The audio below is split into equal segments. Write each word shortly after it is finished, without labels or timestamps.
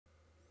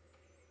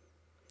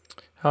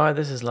Hi,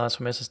 this is Lars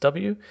from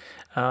SSW.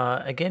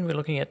 Again, we're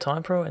looking at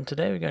TimePro, and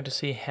today we're going to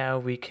see how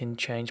we can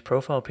change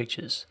profile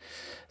pictures.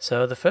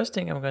 So the first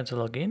thing I'm going to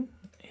log in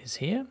is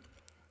here,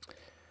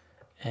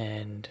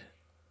 and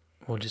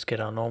we'll just get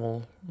our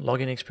normal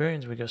login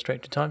experience. We go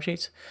straight to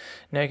timesheets.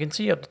 Now you can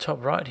see up the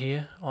top right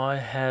here, I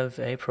have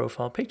a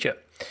profile picture.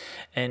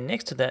 And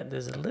next to that,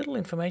 there's a little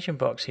information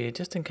box here,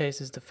 just in case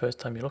it's the first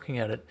time you're looking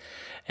at it.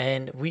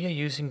 And we are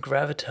using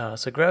Gravatar.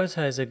 So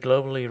Gravatar is a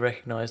globally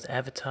recognized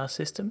avatar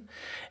system,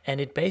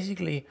 and it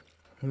basically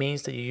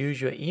means that you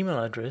use your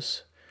email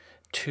address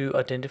to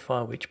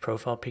identify which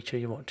profile picture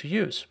you want to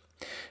use.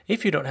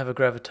 If you don't have a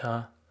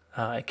Gravatar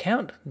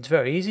account, it's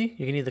very easy.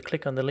 You can either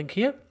click on the link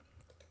here,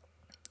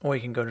 or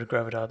you can go to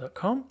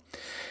gravatar.com,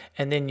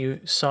 and then you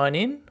sign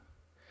in.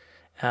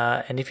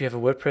 And if you have a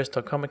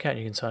WordPress.com account,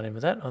 you can sign in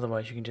with that.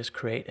 Otherwise, you can just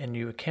create a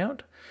new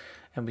account,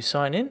 and we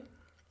sign in.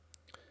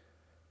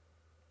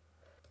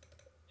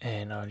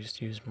 And I'll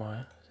just use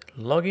my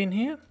login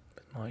here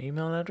with my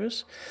email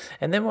address.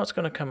 And then what's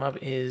going to come up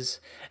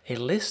is a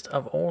list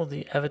of all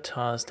the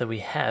avatars that we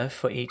have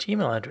for each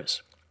email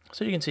address.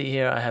 So you can see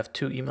here I have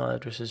two email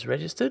addresses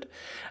registered.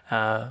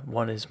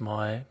 One is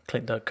my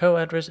clint.co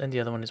address and the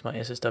other one is my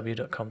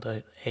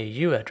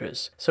ssw.com.au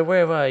address. So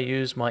wherever I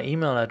use my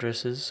email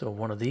addresses, or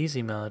one of these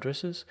email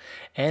addresses,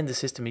 and the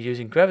system is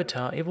using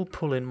Gravatar, it will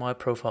pull in my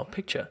profile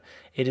picture.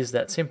 It is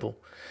that simple.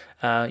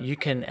 You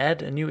can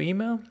add a new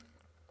email,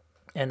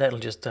 and that'll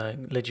just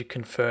let you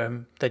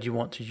confirm that you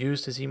want to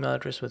use this email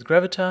address with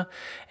Gravatar,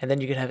 and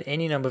then you can have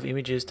any number of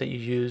images that you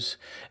use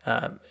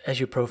as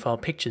your profile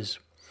pictures.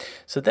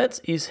 So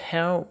that is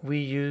how we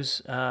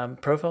use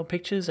profile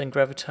pictures and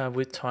Gravatar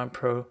with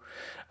TimePro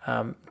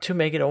to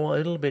make it all a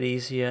little bit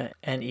easier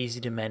and easy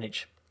to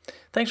manage.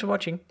 Thanks for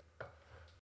watching.